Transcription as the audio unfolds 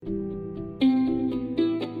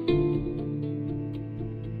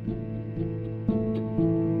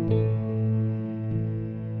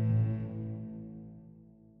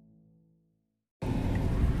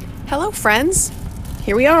Hello, friends.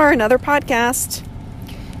 Here we are, another podcast.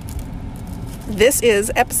 This is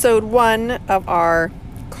episode 1 of our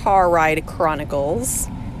Car Ride Chronicles.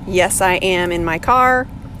 Yes, I am in my car.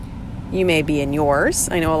 You may be in yours.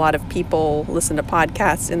 I know a lot of people listen to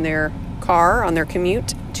podcasts in their car on their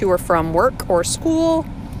commute to or from work or school,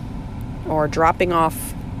 or dropping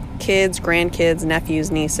off kids, grandkids, nephews,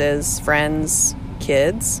 nieces, friends,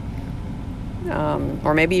 kids.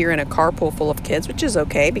 Or maybe you're in a carpool full of kids, which is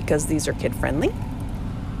okay because these are kid-friendly.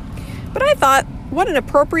 But I thought, what an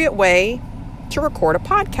appropriate way to record a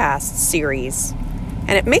podcast series.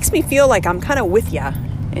 And it makes me feel like I'm kind of with you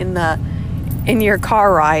in your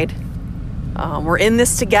car ride. We're in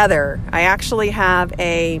this together. I actually have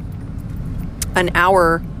an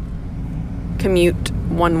hour commute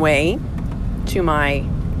one way to my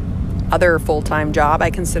other full-time job. I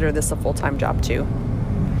consider this a full-time job too.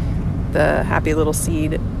 The Happy Little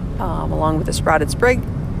Seed, along with the Sprouted Sprig,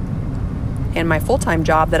 and my full-time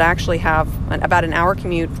job that I actually have about an hour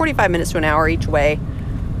commute, 45 minutes to an hour each way.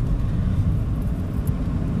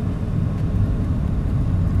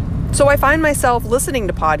 So I find myself listening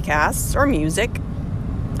to podcasts or music,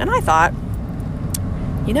 and I thought,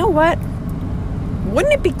 you know what?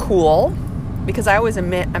 Wouldn't it be cool? Because I always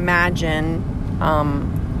imagine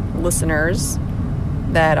listeners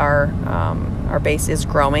that our base is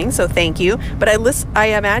growing, so thank you. But I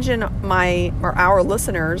imagine our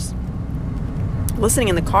listeners listening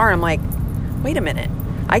in the car, and I'm like, wait a minute.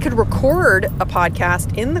 I could record a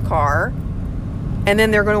podcast in the car, and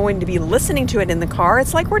then they're going to be listening to it in the car.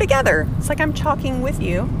 It's like we're together. It's like I'm talking with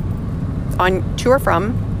you to or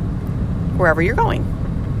from wherever you're going.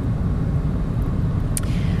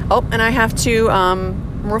 Oh, and I have to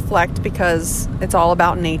reflect because it's all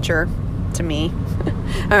about nature to me.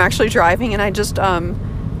 I'm actually driving and I just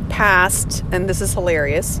passed, and this is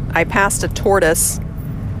hilarious, I passed a tortoise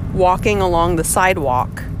walking along the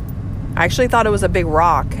sidewalk. I actually thought it was a big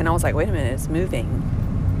rock, and I was like, wait a minute, it's moving.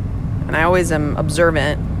 And I always am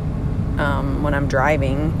observant when I'm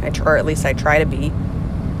driving, or at least I try to be.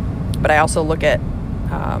 But I also look at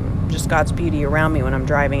just God's beauty around me when I'm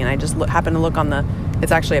driving, and I just happen to look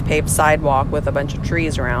it's actually a paved sidewalk with a bunch of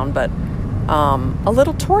trees around, but a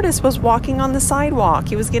little tortoise was walking on the sidewalk.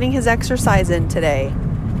 He was getting his exercise in today.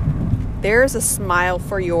 There's a smile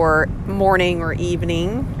for your morning or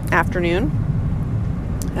evening, afternoon.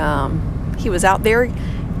 He was out there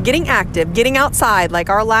getting active, getting outside, like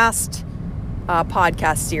our last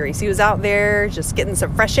podcast series. He was out there just getting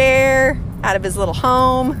some fresh air out of his little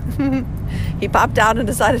home. He popped out and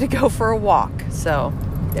decided to go for a walk. So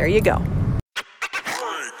there you go.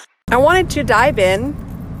 I wanted to dive in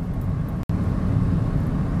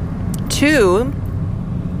to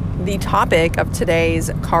the topic of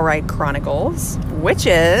today's Car Ride Chronicles, which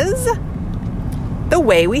is the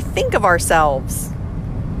way we think of ourselves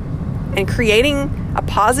and creating a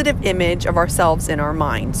positive image of ourselves in our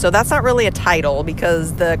mind. So that's not really a title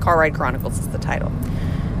because the Car Ride Chronicles is the title.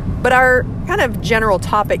 But our kind of general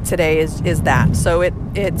topic today is that. So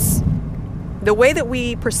it's the way that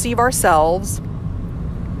we perceive ourselves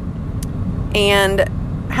and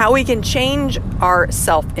how we can change our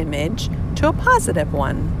self-image to a positive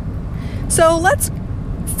one. So let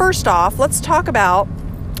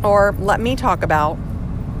me talk about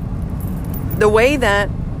the way that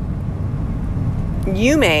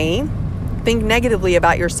you may think negatively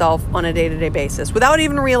about yourself on a day-to-day basis without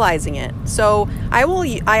even realizing it. So I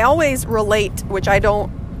always relate, which I don't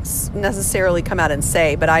necessarily come out and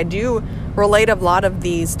say, but I do relate a lot of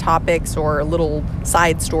these topics or little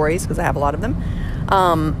side stories, because I have a lot of them,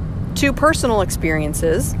 to personal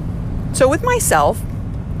experiences. So with myself,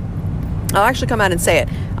 I'll actually come out and say it.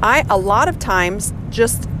 I, a lot of times,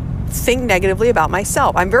 just think negatively about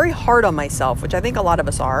myself. I'm very hard on myself, which I think a lot of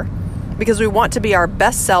us are, because we want to be our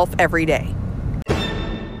best self every day.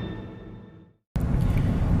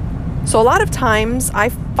 So a lot of times I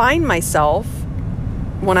find myself,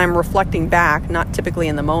 when I'm reflecting back, not typically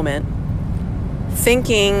in the moment,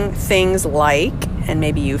 thinking things like, and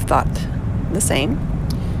maybe you've thought the same,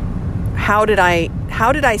 how did I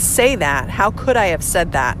say that? How could I have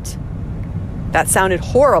said that? That sounded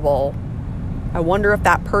horrible. I wonder if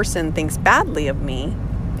that person thinks badly of me.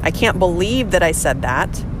 I can't believe that I said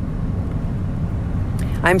that.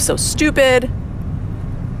 I'm so stupid.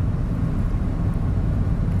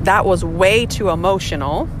 That was way too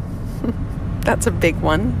emotional. That's a big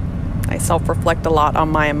one. I self-reflect a lot on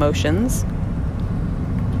my emotions.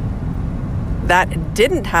 That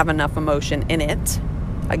didn't have enough emotion in it.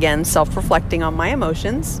 Again, self-reflecting on my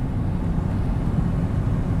emotions.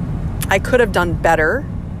 I could have done better.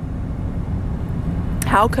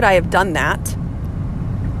 How could I have done that?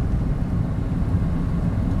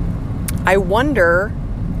 I wonder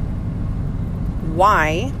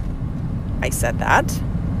why I said that.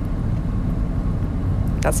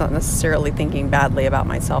 That's not necessarily thinking badly about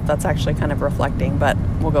myself. That's actually kind of reflecting, but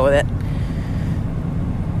we'll go with it.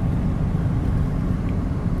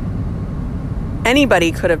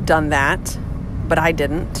 Anybody could have done that, but I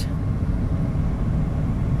didn't.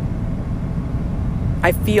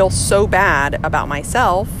 I feel so bad about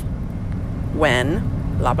myself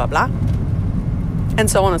when blah, blah, blah, and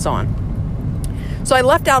so on and so on. So I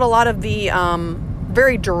left out a lot of the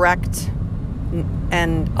very direct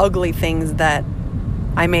and ugly things that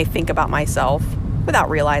I may think about myself without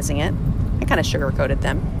realizing it. I kind of sugarcoated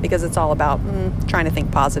them because it's all about trying to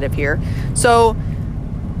think positive here. So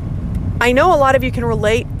I know a lot of you can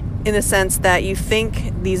relate in the sense that you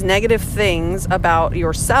think these negative things about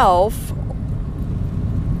yourself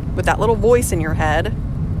with that little voice in your head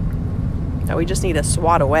that we just need to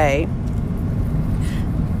swat away.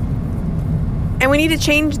 And we need to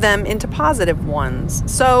change them into positive ones.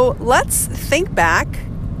 So let's think back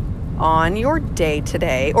on your day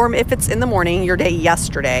today, or if it's in the morning, your day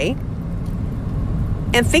yesterday,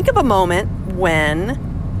 and think of a moment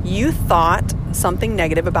when you thought something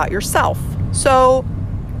negative about yourself. So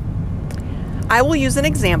I will use an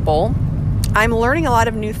example. I'm learning a lot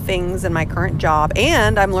of new things in my current job,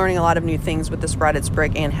 and I'm learning a lot of new things with the Sprouted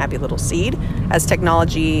Sprig and Happy Little Seed as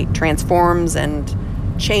technology transforms and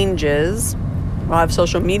changes. A lot of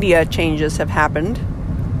social media changes have happened.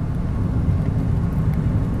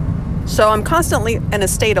 So I'm constantly in a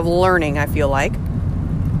state of learning, I feel like.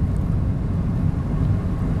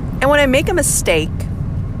 And when I make a mistake,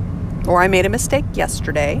 or I made a mistake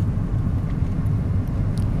yesterday,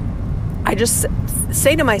 I just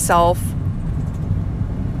say to myself,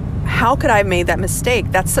 how could I have made that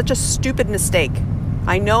mistake? That's such a stupid mistake.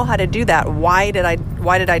 I know how to do that. Why did I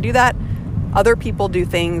do that? Other people do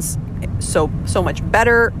things so much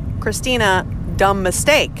better. Christina, dumb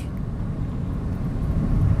mistake.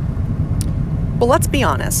 Well, let's be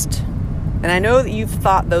honest. And I know that you've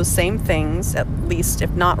thought those same things, at least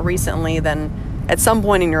if not recently, then at some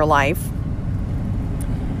point in your life.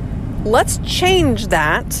 Let's change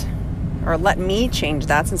that, or let me change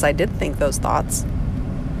that, since I did think those thoughts,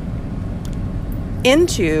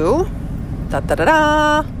 into that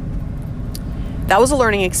was a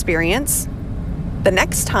learning experience. The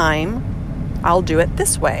next time I'll do it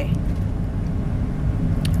this way.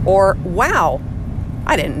 Or, wow,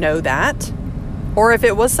 I didn't know that. Or if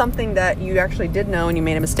it was something that you actually did know and you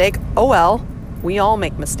made a mistake, oh well, we all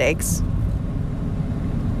make mistakes.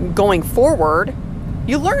 Going forward,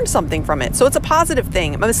 you learned something from it. So it's a positive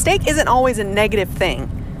thing. A mistake isn't always a negative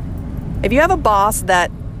thing. If you have a boss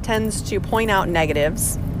that tends to point out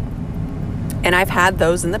negatives, and I've had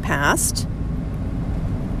those in the past,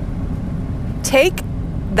 take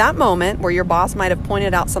that moment where your boss might have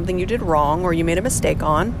pointed out something you did wrong or you made a mistake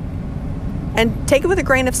on, and take it with a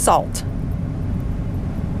grain of salt.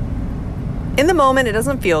 In the moment, it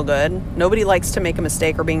doesn't feel good. Nobody likes to make a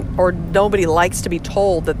mistake or nobody likes to be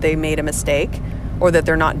told that they made a mistake or that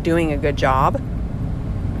they're not doing a good job.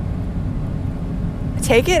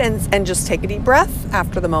 Take it and just take a deep breath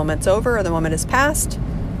after the moment's over or the moment has passed,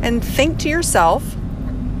 and think to yourself,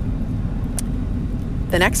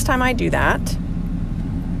 the next time I do that,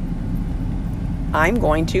 I'm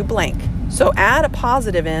going to blank. So add a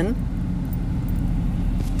positive in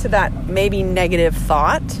to that maybe negative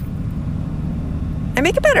thought and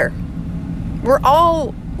make it better. We're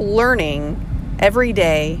all learning every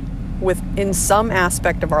day in some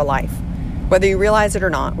aspect of our life, whether you realize it or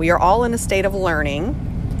not. We are all in a state of learning,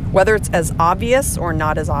 whether it's as obvious or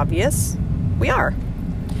not as obvious. We are.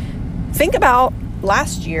 Think about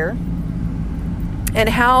last year and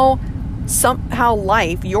how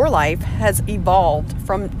your life has evolved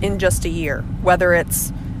in just a year, whether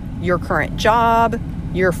it's your current job,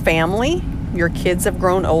 your family. Your kids have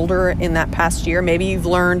grown older in that past year. Maybe you've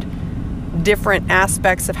learned different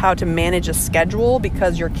aspects of how to manage a schedule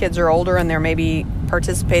because your kids are older and they're maybe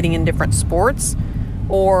participating in different sports,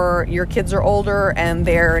 or your kids are older and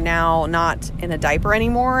they're now not in a diaper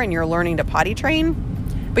anymore and you're learning to potty train.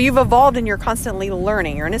 But you've evolved and you're constantly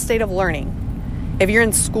learning. You're in a state of learning. If you're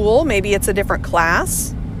in school, maybe it's a different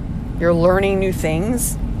class. You're learning new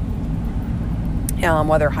things,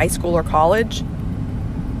 whether high school or college.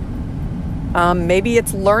 Maybe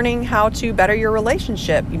it's learning how to better your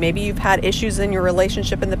relationship. Maybe you've had issues in your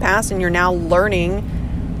relationship in the past and you're now learning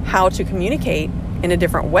how to communicate in a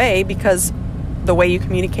different way because the way you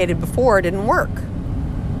communicated before didn't work.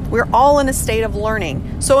 We're all in a state of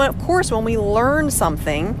learning. So of course, when we learn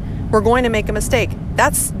something, we're going to make a mistake.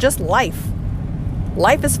 That's just life.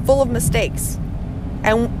 Life is full of mistakes.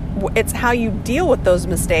 And it's how you deal with those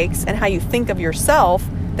mistakes and how you think of yourself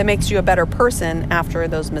that makes you a better person after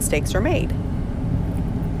those mistakes are made.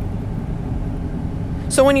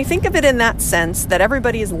 So when you think of it in that sense, that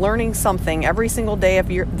everybody is learning something every single day of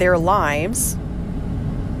their lives,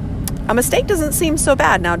 a mistake doesn't seem so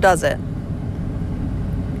bad now, does it?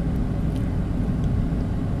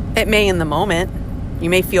 It may in the moment. You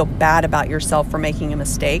may feel bad about yourself for making a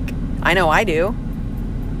mistake. I know I do.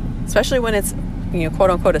 Especially when it's, quote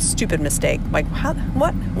unquote, a stupid mistake. Like,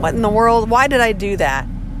 what in the world? Why did I do that?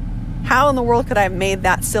 How in the world could I have made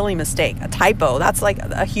that silly mistake? A typo. That's like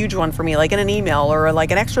a huge one for me, like in an email or like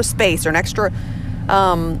an extra space or an extra,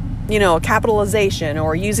 a capitalization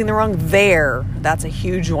or using the wrong there. That's a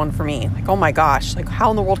huge one for me. Like, oh my gosh, like how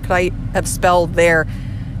in the world could I have spelled there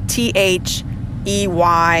THEY''RE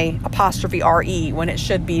when it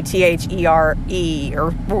should be THERE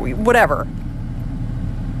or whatever.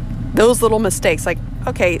 Those little mistakes, like,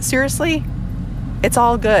 okay, seriously, it's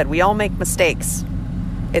all good. We all make mistakes.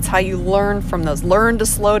 It's how you learn from those. Learn to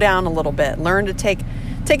slow down a little bit. Learn to take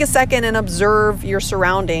a second and observe your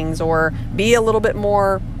surroundings, or be a little bit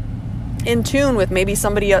more in tune with maybe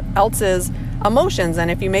somebody else's emotions. And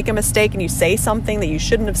if you make a mistake and you say something that you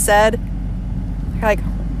shouldn't have said, you're like,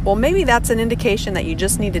 well, maybe that's an indication that you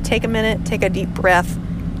just need to take a minute, take a deep breath,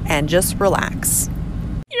 and just relax.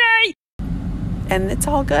 Yay! And it's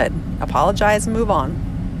all good. Apologize and move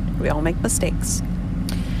on. We all make mistakes.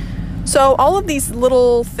 So all of these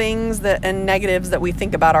little things and negatives that we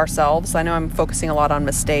think about ourselves, I know I'm focusing a lot on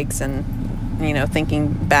mistakes and,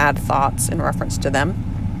 thinking bad thoughts in reference to them.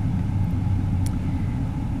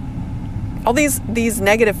 All these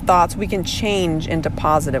negative thoughts we can change into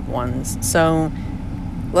positive ones. So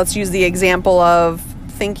let's use the example of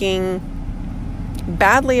thinking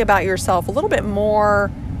badly about yourself a little bit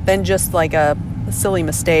more than just like a silly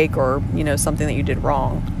mistake or, something that you did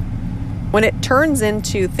wrong. When it turns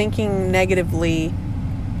into thinking negatively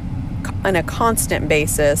on a constant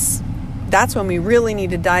basis, that's when we really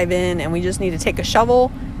need to dive in, and we just need to take a shovel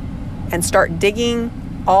and start digging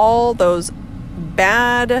all those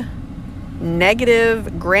bad,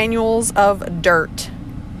 negative granules of dirt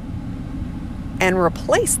and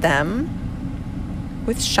replace them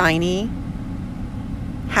with shiny,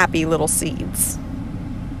 happy little seeds.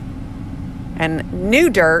 And new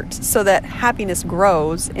dirt, so that happiness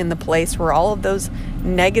grows in the place where all of those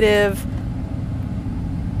negative,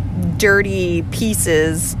 dirty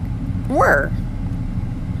pieces were.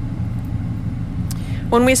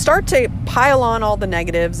 When we start to pile on all the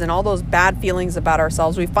negatives and all those bad feelings about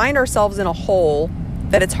ourselves, we find ourselves in a hole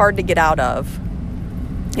that it's hard to get out of.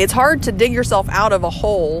 It's hard to dig yourself out of a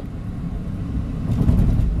hole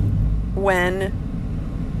when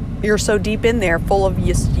you're so deep in there, full of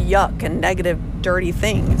just yuck and negative, dirty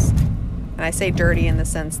things. And I say dirty in the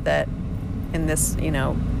sense that, in this,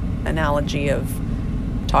 analogy of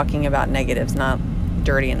talking about negatives, not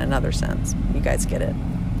dirty in another sense. You guys get it.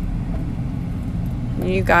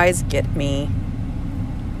 You guys get me.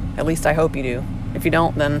 At least I hope you do. If you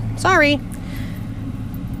don't, then sorry.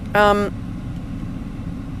 So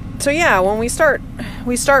yeah, when we start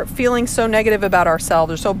feeling so negative about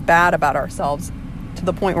ourselves or so bad about ourselves, to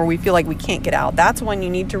the point where we feel like we can't get out, that's when you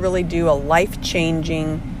need to really do a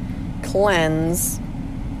life-changing cleanse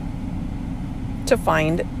to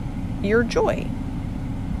find your joy.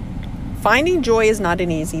 Finding joy is not an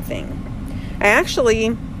easy thing. I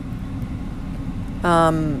actually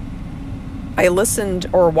I listened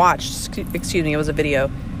or watched, it was a video.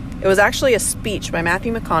 It was actually a speech by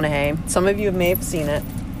Matthew McConaughey. Some of you may have seen it,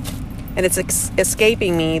 and it's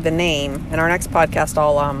escaping me the name. In our next podcast,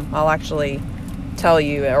 I'll actually tell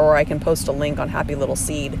you, or I can post a link on Happy Little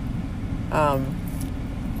Seed.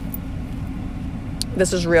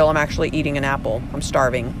 This is real. I'm actually eating an apple. I'm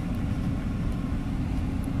starving.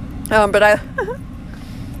 But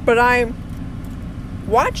I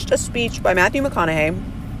watched a speech by Matthew McConaughey,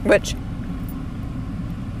 which,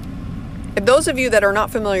 if those of you that are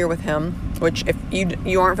not familiar with him, which if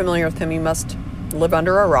you aren't familiar with him, you must live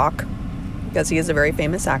under a rock, because he is a very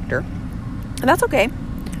famous actor. And that's okay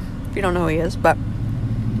if you don't know who he is, but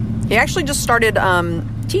he actually just started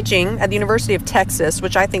teaching at the University of Texas,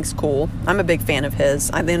 which I think is cool. I'm a big fan of his.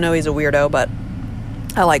 I know he's a weirdo, but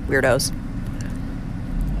I like weirdos.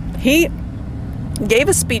 He gave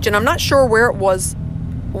a speech, and I'm not sure where it was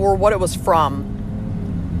or what it was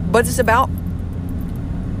from, but it's about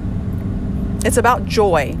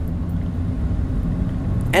joy.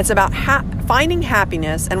 And it's about finding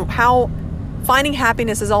happiness, and how finding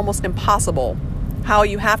happiness is almost impossible. How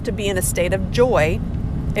you have to be in a state of joy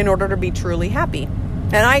in order to be truly happy.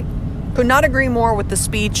 And I could not agree more with the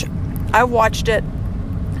speech. I've watched it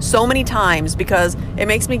so many times because it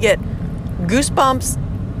makes me get goosebumps,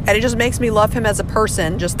 and it just makes me love him as a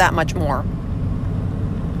person just that much more.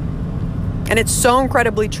 And it's so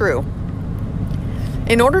incredibly true.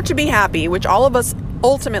 In order to be happy, which all of us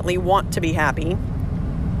ultimately want to be happy,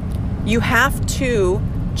 you have to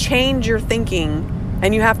change your thinking,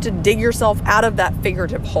 and you have to dig yourself out of that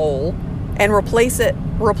figurative hole and replace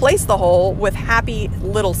the hole with happy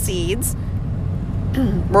little seeds.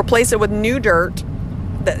 Replace it with new dirt,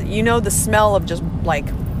 that the smell of just like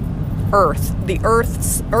the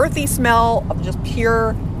earthy smell of just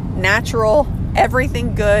pure, natural,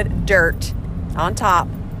 everything good dirt on top.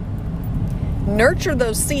 Nurture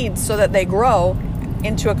those seeds so that they grow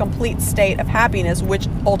into a complete state of happiness, which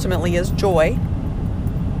ultimately is joy.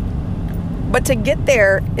 But to get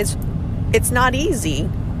there it's not easy.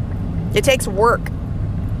 It takes work.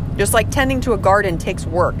 Just like tending to a garden takes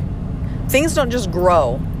work. Things don't just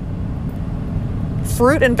grow.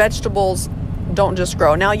 Fruit and vegetables don't just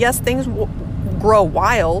grow. Now, yes, things grow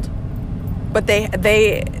wild, but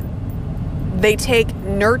they take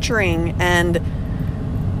nurturing and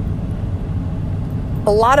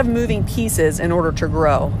a lot of moving pieces in order to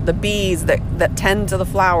grow. The bees that tend to the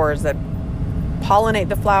flowers, that pollinate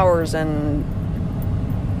the flowers and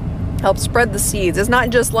help spread the seeds. It's not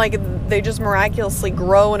just like they just miraculously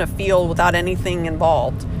grow in a field without anything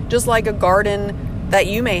involved. Just like a garden that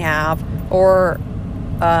you may have, or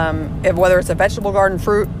whether it's a vegetable garden,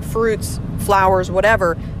 fruits, flowers,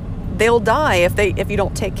 whatever, they'll die if you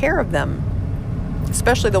don't take care of them,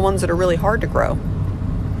 especially the ones that are really hard to grow.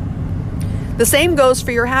 The same goes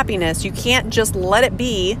for your happiness. You can't just let it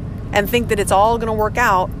be and think that it's all going to work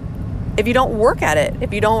out if you don't work at it,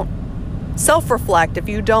 if you don't self-reflect, if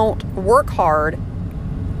you don't work hard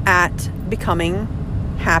at becoming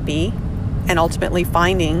happy and ultimately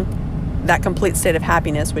finding that complete state of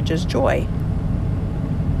happiness, which is joy.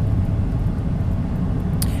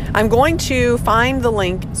 I'm going to find the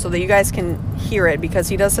link so that you guys can hear it, because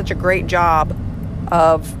he does such a great job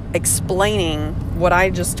of explaining what I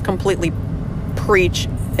just completely preach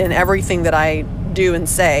in everything that I do and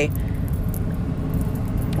say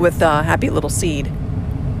with Happy Little Seed.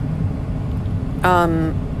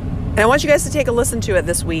 And I want you guys to take a listen to it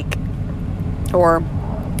this week or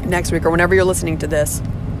next week or whenever you're listening to this,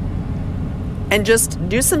 and just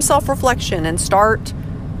do some self-reflection and start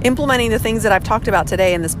implementing the things that I've talked about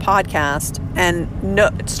today in this podcast, and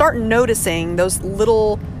start noticing those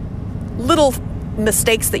little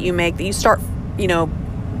mistakes that you make, that you start,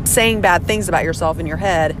 saying bad things about yourself in your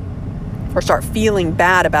head, or start feeling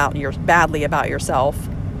badly about yourself,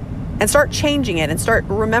 and start changing it, and start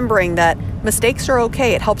remembering that mistakes are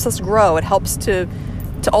okay. It helps us grow. It helps to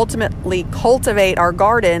ultimately cultivate our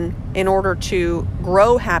garden in order to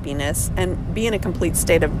grow happiness and be in a complete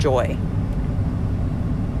state of joy.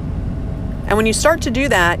 And when you start to do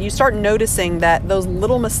that, you start noticing that those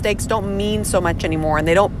little mistakes don't mean so much anymore, and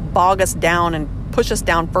they don't bog us down and push us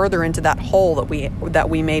down further into that hole that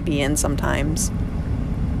we may be in sometimes.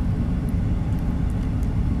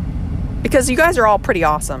 Because you guys are all pretty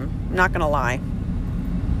awesome. I'm not going to lie.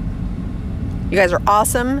 You guys are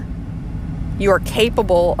awesome. You are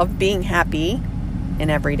capable of being happy in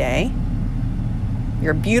every day.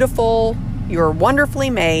 You're beautiful. You're wonderfully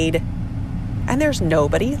made. And there's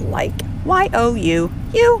nobody like you.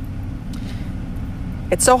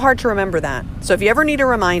 It's so hard to remember that. So if you ever need a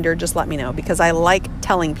reminder, just let me know, because I like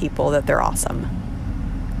telling people that they're awesome.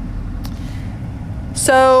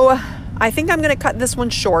 So I think I'm going to cut this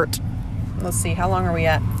one short. Let's see, how long are we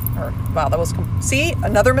at? Wow, that was... See,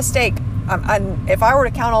 another mistake. If I were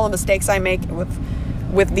to count all the mistakes I make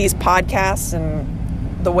with these podcasts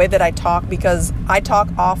and the way that I talk, because I talk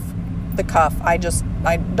off the cuff. I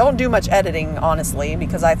don't do much editing, honestly,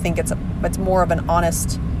 because I think it's more of an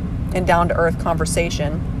honest and down-to-earth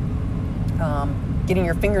conversation. Getting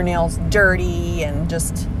your fingernails dirty and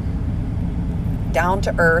just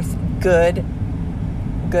down-to-earth, good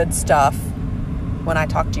stuff when I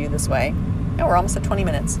talk to you this way. Oh, we're almost at 20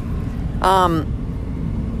 minutes.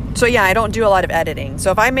 So yeah, I don't do a lot of editing.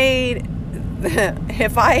 So if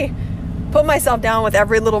I put myself down with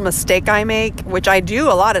every little mistake I make, which I do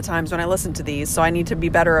a lot of times when I listen to these, so I need to be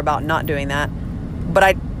better about not doing that.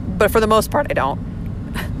 But for the most part, I don't,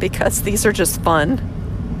 because these are just fun.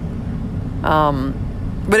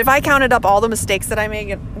 But if I counted up all the mistakes that I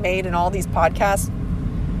made in all these podcasts,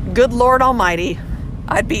 good Lord Almighty,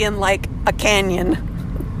 I'd be in like a canyon.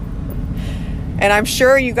 And I'm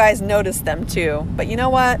sure you guys noticed them too. But you know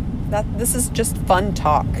what? This is just fun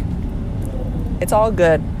talk. It's all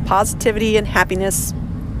good. Positivity and happiness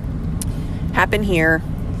happen here.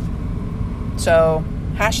 So,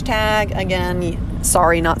 hashtag, again,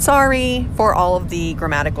 sorry, not sorry for all of the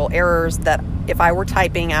grammatical errors that if I were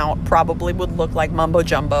typing out probably would look like mumbo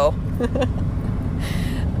jumbo,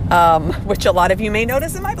 which a lot of you may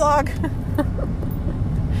notice in my blog.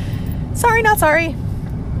 Sorry, not sorry.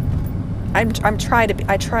 I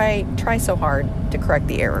try so hard to correct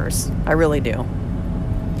the errors. I really do.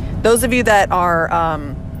 Those of you that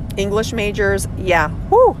are English majors,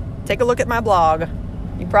 take a look at my blog.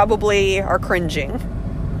 You probably are cringing.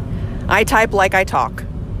 I type like I talk.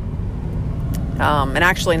 And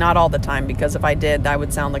actually not all the time, because if I did, I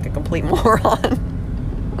would sound like a complete moron.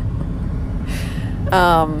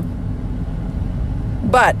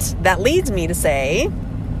 But that leads me to say,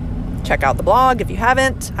 check out the blog if you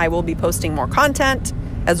haven't. I will be posting more content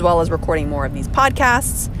as well as recording more of these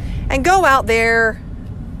podcasts. And go out there,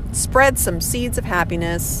 spread some seeds of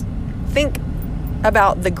happiness. Think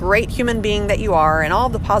about the great human being that you are and all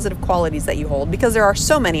the positive qualities that you hold, because there are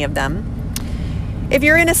so many of them. If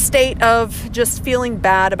you're in a state of just feeling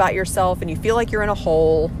bad about yourself and you feel like you're in a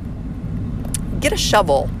hole, get a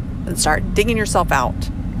shovel and start digging yourself out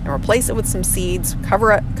and replace it with some seeds.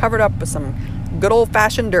 Cover it up with some good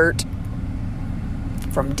old-fashioned dirt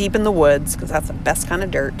from deep in the woods, because that's the best kind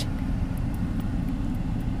of dirt.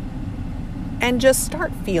 And just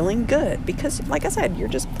start feeling good, because like I said, you're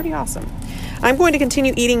just pretty awesome. I'm going to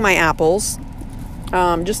continue eating my apples,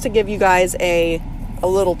 just to give you guys a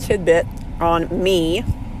little tidbit on me,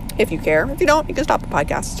 if you care. If you don't, you can stop the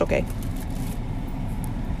podcast. It's okay.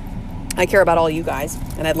 I care about all you guys,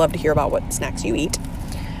 and I'd love to hear about what snacks you eat.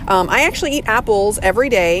 I actually eat apples every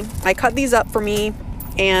day. I cut these up for me,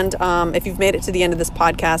 and if you've made it to the end of this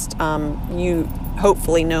podcast, you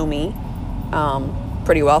hopefully know me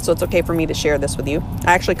pretty well, so it's okay for me to share this with you.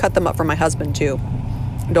 I actually cut them up for my husband too.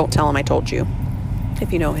 Don't tell him I told you,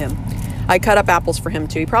 if you know him. I cut up apples for him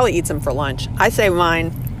too. He probably eats them for lunch. I save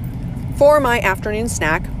mine for my afternoon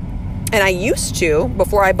snack, and I used to,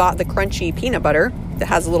 before I bought the crunchy peanut butter that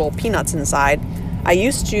has little peanuts inside, I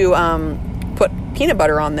used to put peanut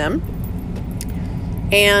butter on them.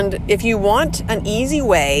 And if you want an easy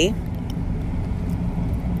way,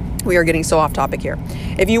 we are getting so off topic here.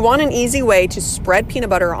 If you want an easy way to spread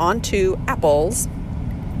peanut butter onto apples,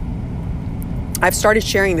 I've started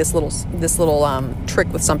sharing this little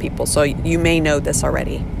trick with some people, so you may know this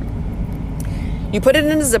already. You put it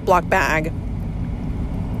in a Ziploc bag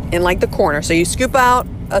in like the corner. So you scoop out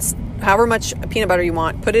however much peanut butter you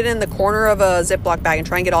want, put it in the corner of a Ziploc bag and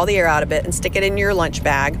try and get all the air out of it, and stick it in your lunch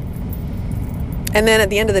bag. And then at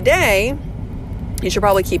the end of the day, you should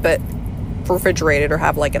probably keep it refrigerated or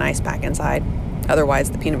have like an ice pack inside.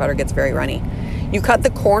 Otherwise, the peanut butter gets very runny. You cut the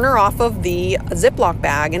corner off of the Ziploc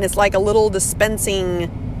bag, and it's like a little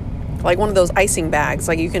dispensing, like one of those icing bags.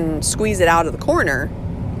 Like you can squeeze it out of the corner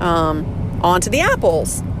onto the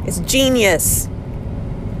apples. It's genius.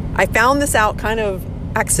 I found this out kind of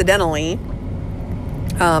accidentally.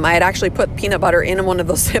 I had actually put peanut butter in one of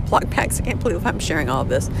those Ziploc bags. I can't believe I'm sharing all of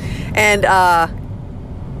this. And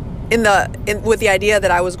with the idea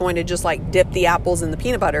that I was going to just like dip the apples in the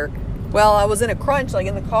peanut butter. Well, I was in a crunch, like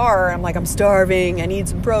in the car. I'm like, I'm starving. I need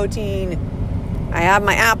some protein. I have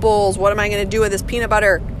my apples. What am I going to do with this peanut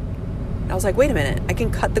butter? And I was like, wait a minute. I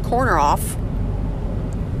can cut the corner off,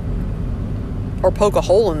 or poke a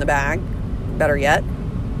hole in the bag, better yet,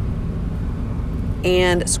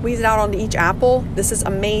 and squeeze it out onto each apple. This is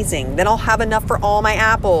amazing. Then I'll have enough for all my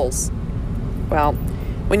apples. Well,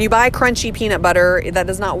 when you buy crunchy peanut butter, that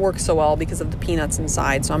does not work so well because of the peanuts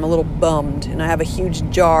inside. So I'm a little bummed. And I have a huge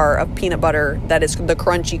jar of peanut butter that is the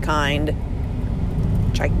crunchy kind,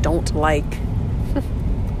 which I don't like.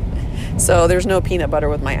 So there's no peanut butter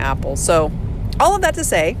with my apples. So all of that to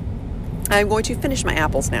say, I'm going to finish my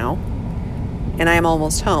apples now. And I am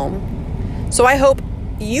almost home. So I hope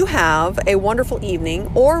you have a wonderful evening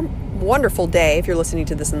or wonderful day if you're listening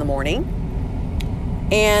to this in the morning.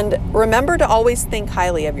 And remember to always think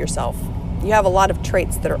highly of yourself. You have a lot of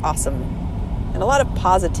traits that are awesome and a lot of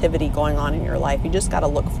positivity going on in your life. You just got to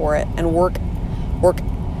look for it and work.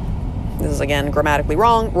 This is again grammatically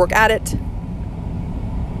wrong. Work at it.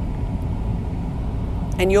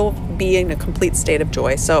 And you'll be in a complete state of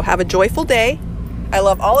joy. So have a joyful day. I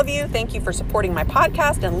love all of you. Thank you for supporting my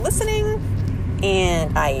podcast and listening.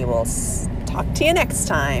 And I will talk to you next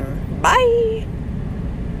time. Bye.